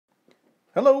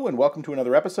Hello and welcome to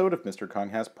another episode of Mr. Kong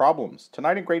Has Problems.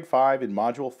 Tonight in grade 5 in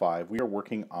module 5 we are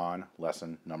working on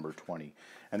lesson number 20.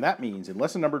 And that means in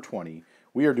lesson number 20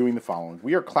 we are doing the following.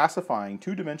 We are classifying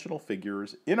two-dimensional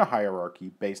figures in a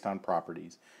hierarchy based on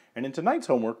properties. And in tonight's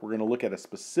homework we're going to look at a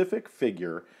specific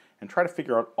figure and try to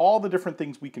figure out all the different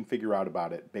things we can figure out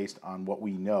about it based on what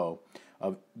we know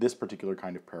of this particular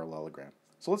kind of parallelogram.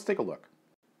 So let's take a look.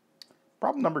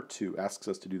 Problem number 2 asks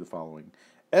us to do the following.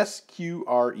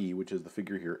 SQRE, which is the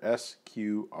figure here,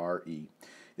 SQRE,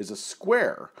 is a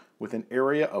square with an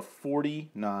area of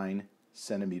 49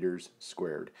 centimeters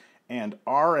squared. And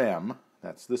RM,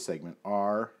 that's this segment,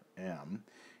 RM,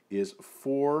 is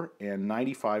 4 and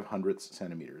 95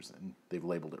 centimeters, and they've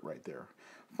labeled it right there.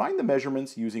 Find the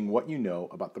measurements using what you know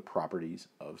about the properties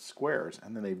of squares,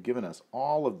 and then they've given us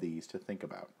all of these to think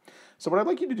about. So what I'd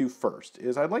like you to do first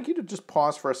is I'd like you to just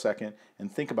pause for a second and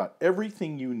think about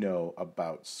everything you know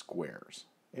about squares.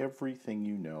 Everything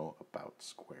you know about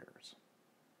squares.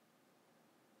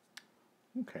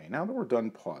 Okay, now that we're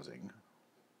done pausing,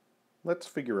 let's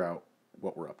figure out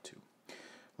what we're up to.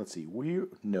 Let's see, we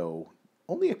know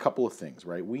only a couple of things,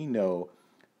 right? We know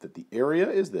that the area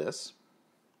is this,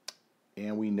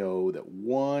 and we know that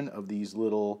one of these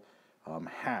little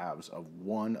halves of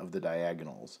one of the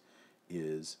diagonals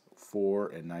is 4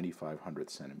 and 95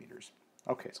 centimeters.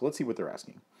 Okay, so let's see what they're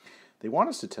asking. They want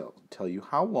us to tell you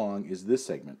how long is this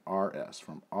segment, RS,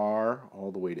 from R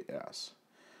all the way to S.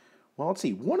 Well, let's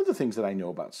see. One of the things that I know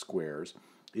about squares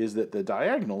is that the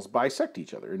diagonals bisect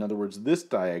each other. In other words, this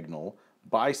diagonal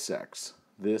bisects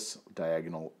this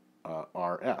diagonal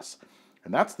RS.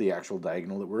 And that's the actual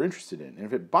diagonal that we're interested in. And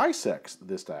if it bisects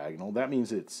this diagonal, that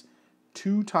means it's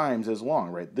 2 times as long,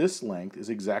 right? This length is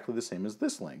exactly the same as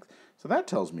this length. So that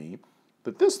tells me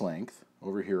that this length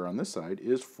over here on this side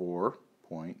is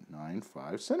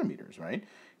 4.95 centimeters, right?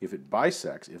 If it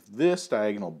bisects, if this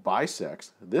diagonal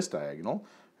bisects this diagonal,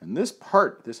 and this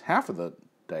part, this half of the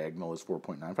diagonal is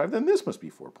 4.95, then this must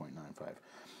be 4.95.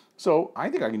 So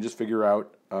I think I can just figure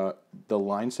out the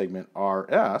line segment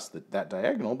RS, that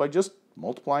diagonal, by just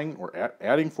multiplying or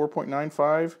adding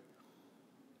 4.95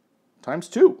 times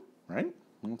 2, right?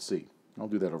 Let's see. I'll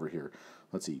do that over here.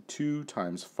 Let's see. 2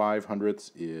 times 5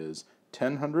 hundredths is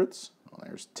 10 hundredths. Well,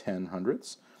 there's 10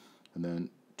 hundredths. And then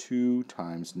 2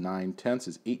 times 9 tenths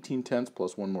is 18 tenths,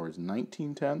 plus 1 more is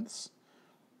 19 tenths.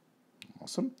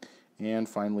 Awesome. And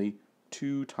finally,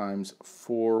 2 times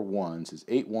 4 ones is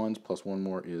 8 ones, plus 1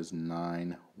 more is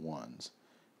 9 ones.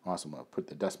 Awesome. I'll put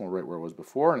the decimal right where it was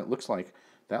before, and it looks like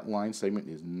that line segment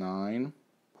is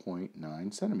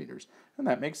 9.9 centimeters. And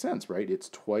that makes sense, right? It's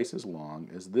twice as long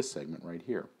as this segment right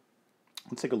here.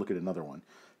 Let's take a look at another one.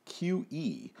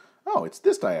 QE. Oh, it's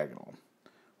this diagonal.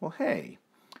 Well, hey.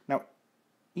 Now,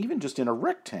 even just in a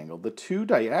rectangle, the two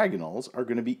diagonals are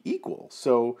going to be equal.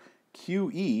 So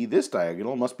QE, this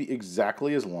diagonal, must be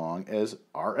exactly as long as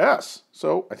RS.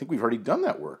 So I think we've already done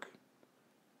that work.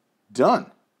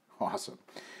 Done. Awesome.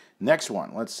 Next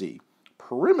one, let's see.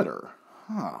 Perimeter.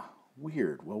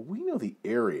 Weird. Well, we know the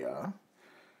area.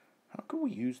 How can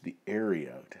we use the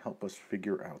area to help us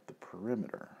figure out the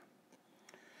perimeter?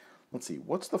 Let's see.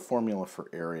 What's the formula for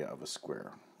area of a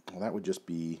square? Well, that would just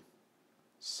be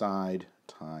side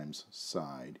times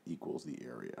side equals the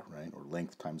area, right? Or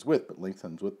length times width, but length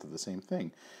times width are the same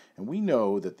thing. And we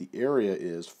know that the area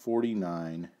is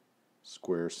 49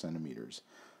 square centimeters.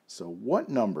 So what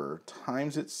number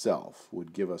times itself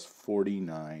would give us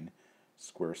 49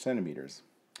 square centimeters?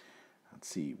 Let's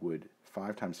see, would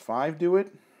 5 times 5 do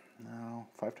it? No,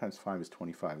 5 times 5 is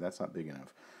 25. That's not big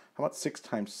enough. How about 6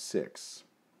 times 6?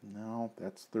 No,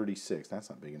 that's 36. That's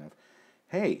not big enough.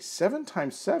 Hey, 7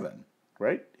 times 7,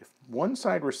 right? If one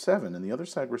side were 7 and the other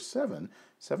side were 7,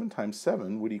 7 times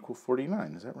 7 would equal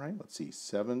 49. Is that right? Let's see,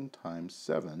 7 times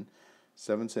 7,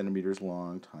 7 centimeters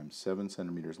long times 7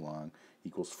 centimeters long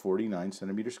equals 49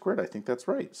 centimeters squared. I think that's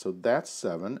right. So that's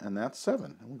 7 and that's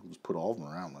 7. And we'll just put all of them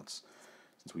around.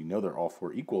 Since we know they're all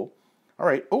 4 equal. All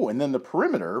right. Oh, and then the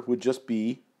perimeter would just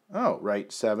be, oh,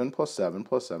 right, 7 plus 7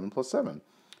 plus 7 plus 7.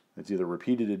 It's either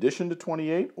repeated addition to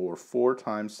 28 or 4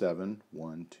 times 7.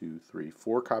 1, 2, 3,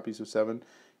 4 copies of 7.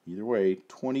 Either way,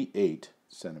 28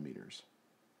 centimeters.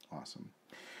 Awesome.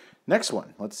 Next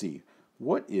one. Let's see.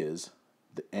 What is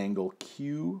the angle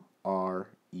QRE?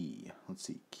 Let's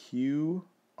see.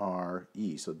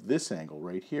 QRE. So this angle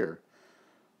right here.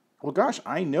 Well, gosh,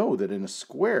 I know that in a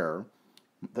square,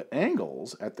 the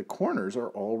angles at the corners are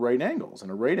all right angles, and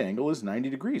a right angle is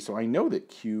 90 degrees. So I know that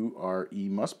QRE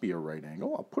must be a right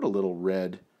angle. I'll put a little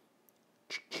red,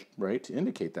 right, to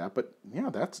indicate that. But yeah,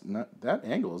 that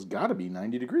angle has got to be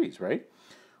 90 degrees, right?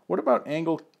 What about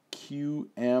angle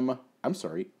QMR? I'm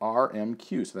sorry,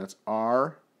 RMQ. So that's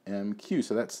RMQ.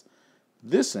 So that's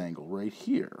this angle right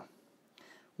here.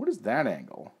 What is that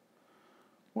angle?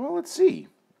 Well, let's see.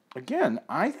 Again,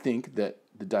 I think that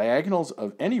the diagonals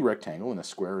of any rectangle, and a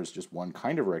square is just one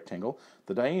kind of rectangle,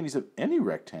 the diagonals of any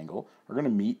rectangle are going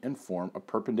to meet and form a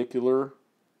perpendicular,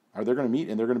 or they're going to meet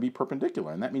and they're going to be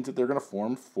perpendicular, and that means that they're going to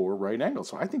form 4 right angles.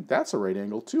 So I think that's a right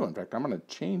angle too. In fact, I'm going to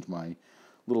change my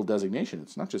little designation.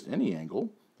 It's not just any angle,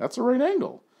 that's a right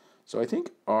angle. So I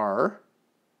think RMQ,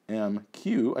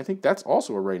 I think that's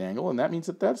also a right angle, and that means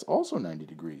that that's also 90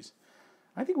 degrees.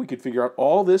 I think we could figure out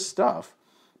all this stuff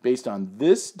based on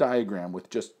this diagram with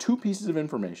just 2 pieces of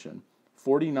information,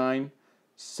 49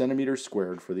 centimeters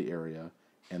squared for the area,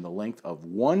 and the length of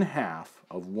 1/2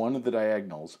 of one of the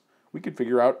diagonals. We could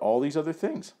figure out all these other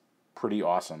things. Pretty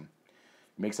awesome.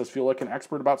 It makes us feel like an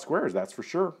expert about squares, that's for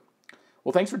sure.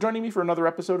 Well, thanks for joining me for another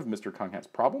episode of Mr. Kung Hat's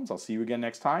Problems. I'll see you again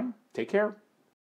next time. Take care.